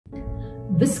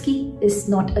Whisky is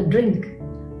not a drink.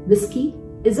 Whisky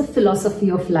is a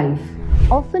philosophy of life.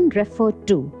 Often referred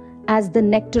to as the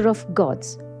nectar of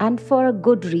gods, and for a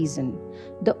good reason.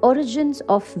 The origins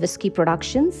of whisky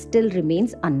production still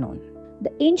remains unknown.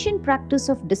 The ancient practice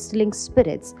of distilling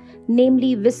spirits,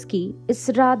 namely whisky,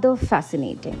 is rather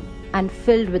fascinating and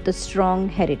filled with a strong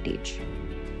heritage.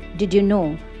 Did you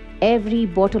know every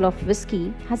bottle of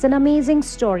whisky has an amazing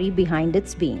story behind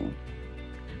its being?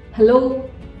 Hello,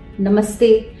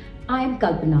 Namaste, I am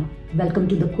Kalpana. Welcome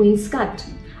to the Queen's Cut.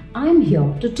 I am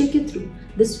here to take you through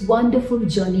this wonderful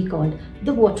journey called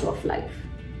the water of life.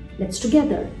 Let's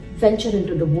together venture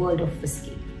into the world of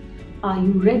whisky. Are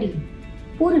you ready?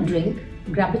 Pour a drink,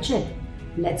 grab a chair.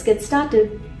 Let's get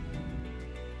started.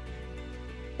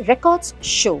 Records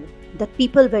show that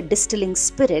people were distilling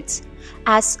spirits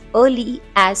as early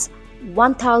as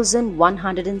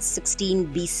 1116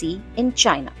 BC in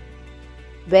China,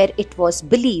 where it was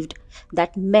believed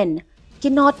that men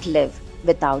cannot live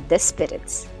without their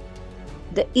spirits.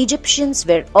 The Egyptians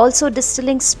were also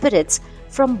distilling spirits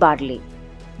from barley,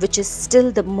 which is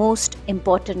still the most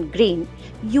important grain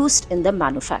used in the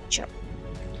manufacture.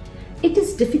 It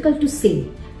is difficult to say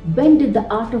when did the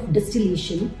art of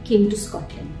distillation came to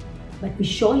Scotland, but we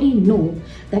surely know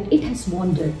that it has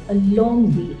wandered a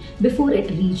long way before it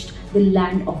reached the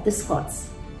land of the Scots.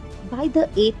 By the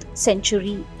 8th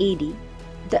century AD,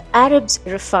 the Arabs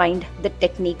refined the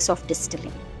techniques of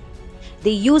distilling.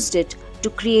 They used it to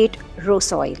create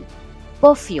rose oil,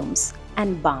 perfumes,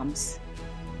 and balms.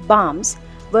 Balms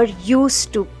were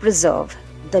used to preserve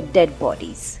the dead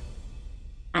bodies.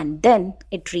 And then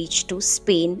it reached to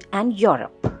Spain and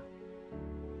Europe.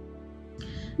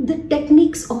 The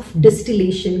techniques of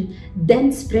distillation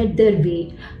then spread their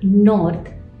way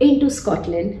north into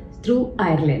Scotland through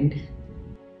Ireland.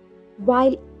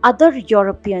 While other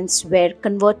Europeans were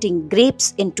converting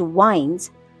grapes into wines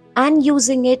and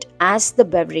using it as the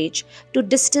beverage to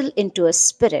distill into a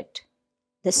spirit,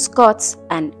 the Scots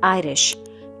and Irish,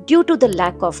 due to the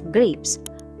lack of grapes,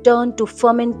 turned to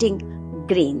fermenting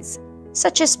grains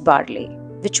such as barley,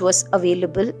 which was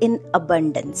available in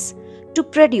abundance, to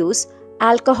produce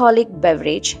alcoholic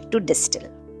beverage to distill.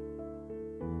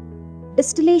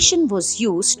 Distillation was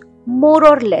used more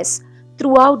or less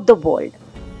throughout the world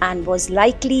and was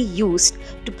likely used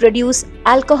to produce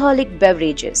alcoholic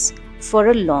beverages for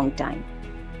a long time.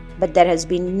 But there has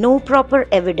been no proper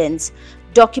evidence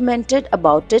documented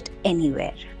about it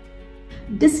anywhere.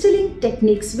 Distilling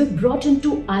techniques were brought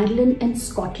into Ireland and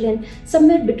Scotland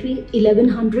somewhere between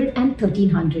 1100 and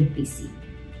 1300 BC.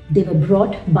 They were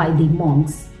brought by the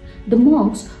monks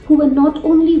who were not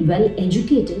only well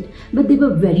educated, but they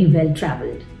were very well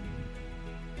traveled.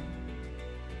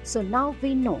 So now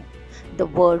we know the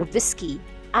word whisky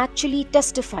actually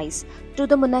testifies to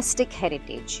the monastic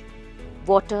heritage.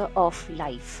 Water of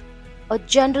life, a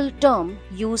general term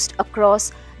used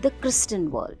across the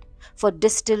Christian world for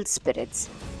distilled spirits,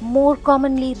 more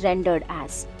commonly rendered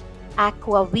as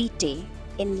aqua vitae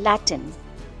in Latin.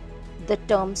 The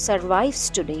term survives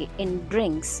today in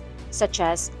drinks such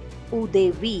as eau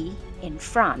de vie in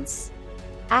France,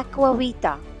 aqua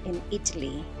vita in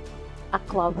Italy,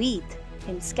 aquavit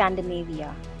in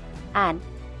Scandinavia, and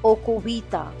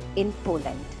okovita in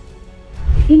Poland.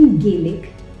 In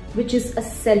Gaelic, which is a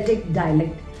Celtic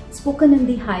dialect spoken in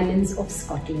the Highlands of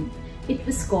Scotland, it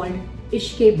was called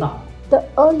Ishkeba. The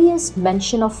earliest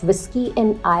mention of whisky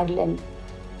in Ireland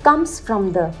comes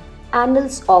from the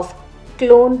Annals of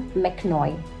Clone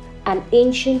MacNoy, an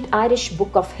ancient Irish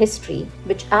book of history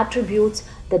which attributes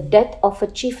the death of a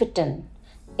chieftain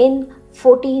in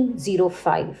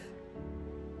 1405,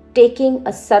 taking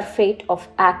a surfeit of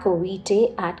aqua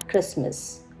vitae at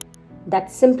Christmas.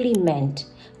 That simply meant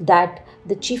that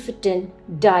the chieftain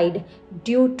died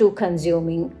due to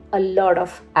consuming a lot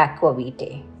of aqua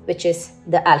vitae, which is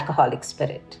the alcoholic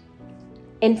spirit.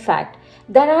 In fact,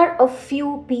 there are a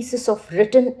few pieces of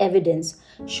written evidence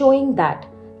showing that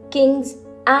kings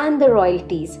and the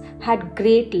royalties had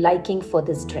great liking for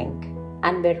this drink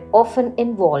and were often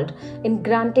involved in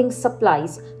granting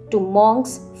supplies to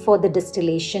monks for the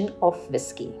distillation of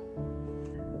whisky.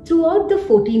 Throughout the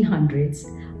 1400s,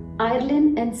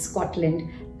 Ireland and Scotland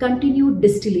continued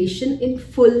distillation in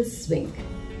full swing.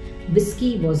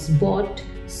 Whisky was bought,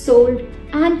 sold,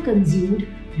 and consumed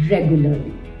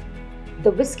regularly.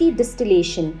 The whisky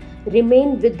distillation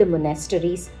remained with the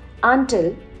monasteries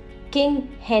until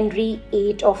King Henry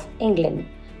VIII of England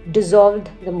dissolved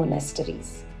the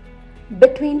monasteries.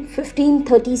 Between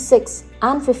 1536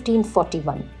 and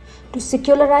 1541, to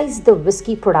secularize the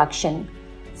whisky production,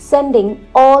 sending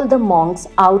all the monks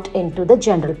out into the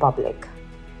general public.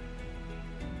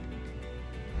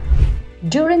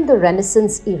 During the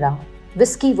Renaissance era,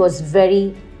 whiskey was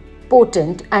very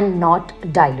potent and not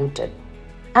diluted,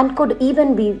 and could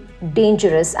even be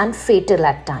dangerous and fatal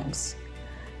at times.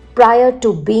 Prior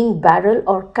to being barrel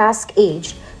or cask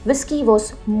aged, whiskey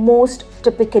was most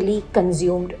typically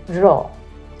consumed raw,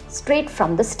 straight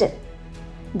from the still.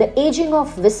 The aging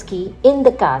of whiskey in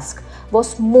the cask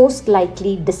was most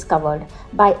likely discovered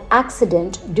by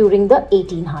accident during the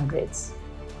 1800s.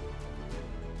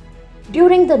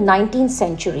 During the 19th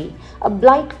century, a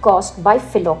blight caused by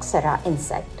phylloxera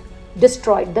insect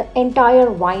destroyed the entire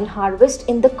wine harvest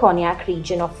in the Cognac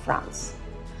region of France,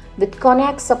 with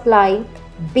Cognac supply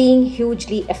being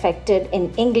hugely affected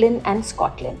in England and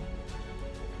Scotland.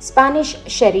 Spanish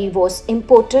sherry was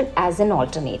imported as an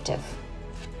alternative.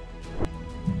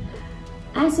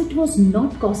 As it was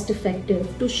not cost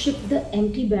effective to ship the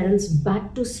empty barrels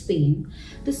back to Spain,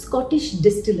 the Scottish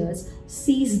distillers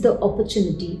seized the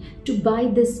opportunity to buy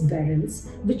these barrels,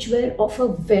 which were of a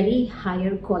very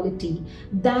higher quality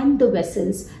than the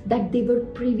vessels that they were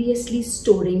previously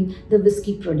storing the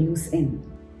whiskey produce in.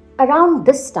 Around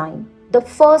this time, the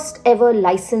first ever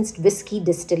licensed whiskey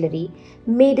distillery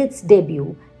made its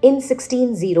debut in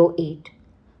 1608,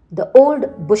 the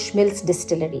Old Bushmills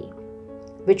Distillery,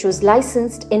 which was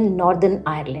licensed in Northern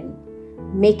Ireland,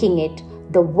 making it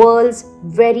the world's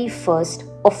very first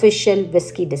official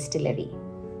whiskey distillery.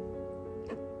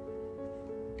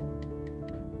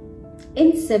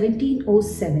 In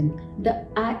 1707, the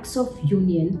Acts of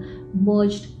Union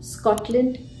merged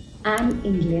Scotland and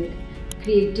England,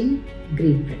 creating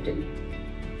Great Britain,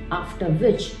 after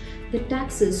which the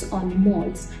taxes on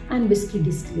malts and whiskey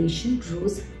distillation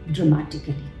rose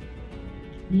dramatically,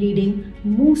 leading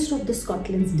most of the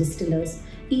Scotland's distillers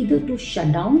either to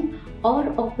shut down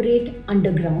or operate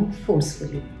underground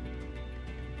forcefully.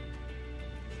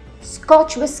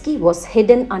 Scotch whiskey was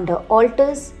hidden under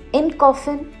altars, in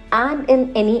coffin, and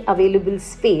in any available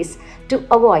space to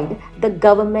avoid the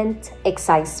government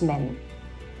excisemen.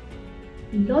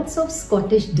 Lots of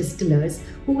Scottish distillers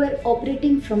who were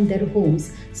operating from their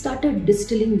homes started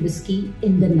distilling whiskey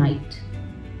in the night.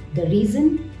 The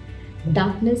reason?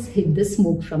 Darkness hid the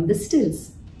smoke from the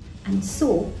stills, and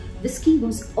so whiskey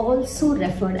was also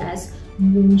referred as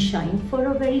moonshine for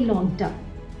a very long time.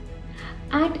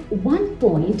 At one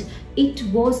point, it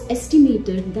was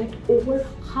estimated that over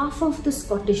half of the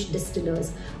Scottish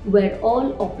distillers were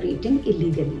all operating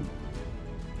illegally.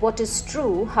 What is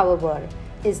true, however,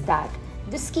 is that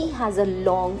whiskey has a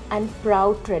long and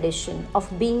proud tradition of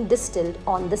being distilled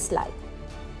on the sly.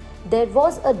 There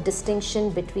was a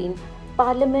distinction between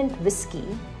Parliament whiskey,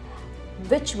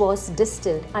 which was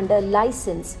distilled under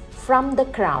license from the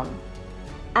Crown,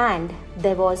 and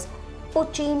there was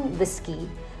Poaching whiskey,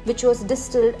 which was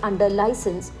distilled under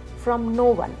license from no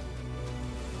one,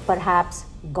 perhaps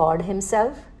God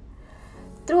himself.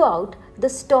 Throughout the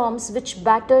storms which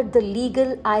battered the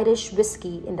legal Irish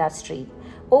whiskey industry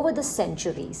over the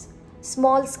centuries,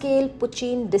 small-scale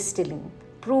poaching distilling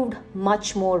proved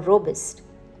much more robust.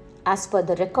 As per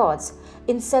the records,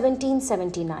 in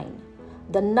 1779,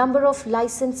 the number of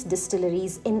licensed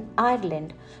distilleries in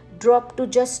Ireland dropped to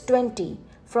just 20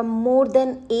 from more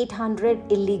than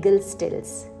 800 illegal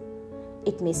stills.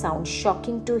 It may sound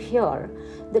shocking to hear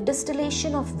the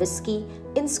distillation of whiskey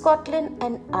in Scotland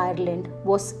and Ireland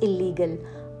was illegal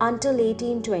until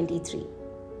 1823,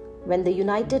 when the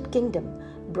United Kingdom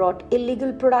brought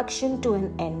illegal production to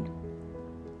an end,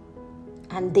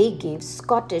 and they gave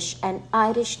Scottish and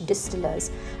Irish distillers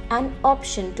an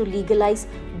option to legalize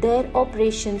their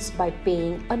operations by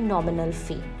paying a nominal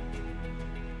fee.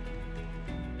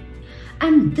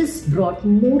 And this brought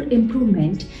more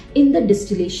improvement in the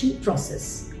distillation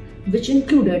process, which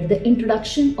included the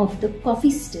introduction of the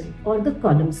coffee still or the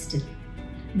column still,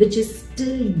 which is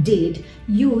till date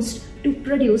used to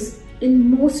produce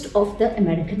in most of the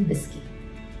American whiskey.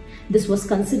 This was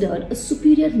considered a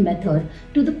superior method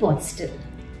to the pot still.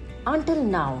 Until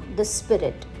now, the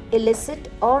spirit, illicit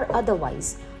or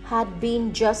otherwise, had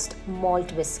been just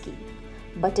malt whiskey.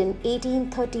 But in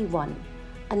 1831,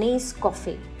 Anais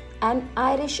Coffey, an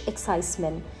Irish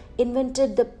exciseman,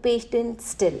 invented the patent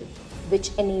still,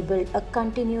 which enabled a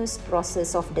continuous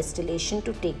process of distillation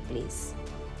to take place.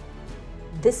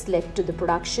 This led to the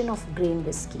production of grain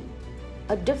whiskey,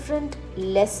 a different,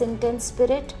 less intense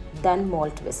spirit than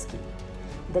malt whiskey.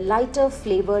 The lighter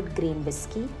flavored grain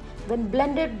whiskey, when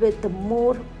blended with the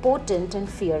more potent and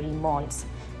fiery malts,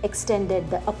 extended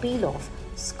the appeal of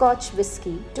Scotch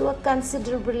whiskey to a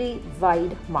considerably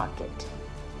wide market.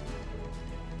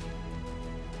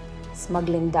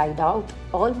 Smuggling died out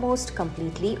almost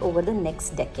completely over the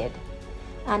next decade,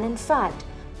 and in fact,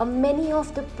 many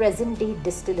of the present-day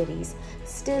distilleries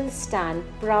still stand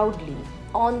proudly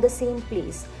on the same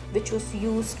place which was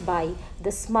used by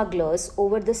the smugglers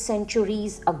over the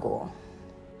centuries ago.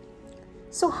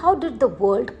 So how did the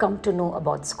world come to know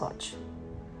about Scotch?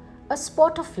 A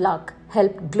spot of luck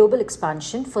helped global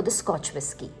expansion for the Scotch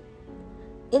whisky.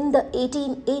 In the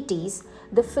 1880s,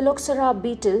 the phylloxera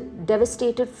beetle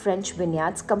devastated French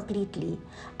vineyards completely,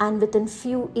 and within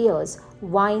few years,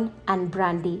 wine and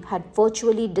brandy had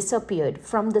virtually disappeared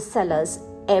from the cellars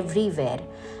everywhere.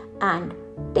 And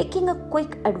taking a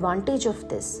quick advantage of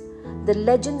this, the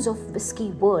legends of whiskey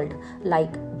world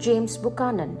like James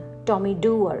Buchanan, Tommy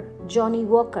Dewar, Jonnie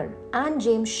Walker and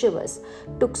James Shivers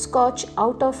took Scotch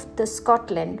out of the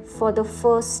Scotland for the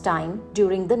first time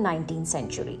during the 19th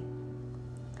century.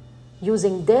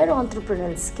 Using their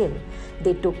entrepreneurial skill,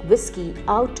 they took whiskey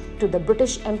out to the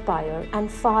British Empire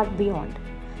and far beyond,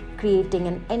 creating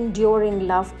an enduring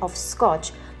love of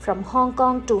Scotch from Hong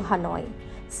Kong to Hanoi,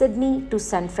 Sydney to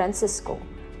San Francisco,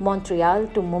 Montreal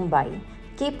to Mumbai,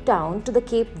 Cape Town to the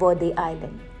Cape Verde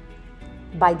Island.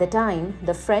 By the time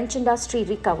the French industry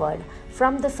recovered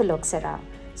from the phylloxera,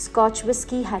 Scotch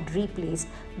whisky had replaced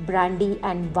brandy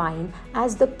and wine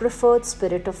as the preferred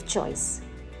spirit of choice.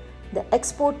 The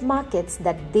export markets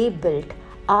that they built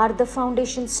are the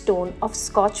foundation stone of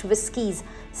Scotch whisky's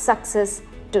success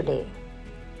today.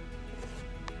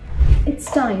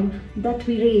 It's time that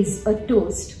we raise a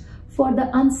toast for the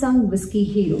unsung whiskey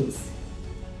heroes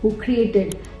who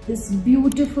created this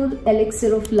beautiful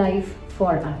elixir of life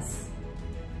for us.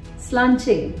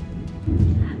 Slanche,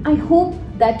 I hope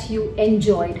that you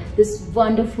enjoyed this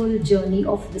wonderful journey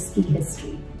of whiskey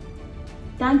history.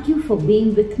 Thank you for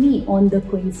being with me on the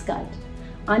Queen's Cut.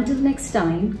 Until next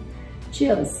time,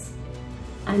 cheers,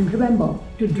 and remember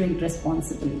to drink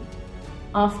responsibly.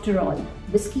 After all,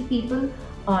 whiskey people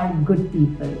are good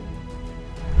people.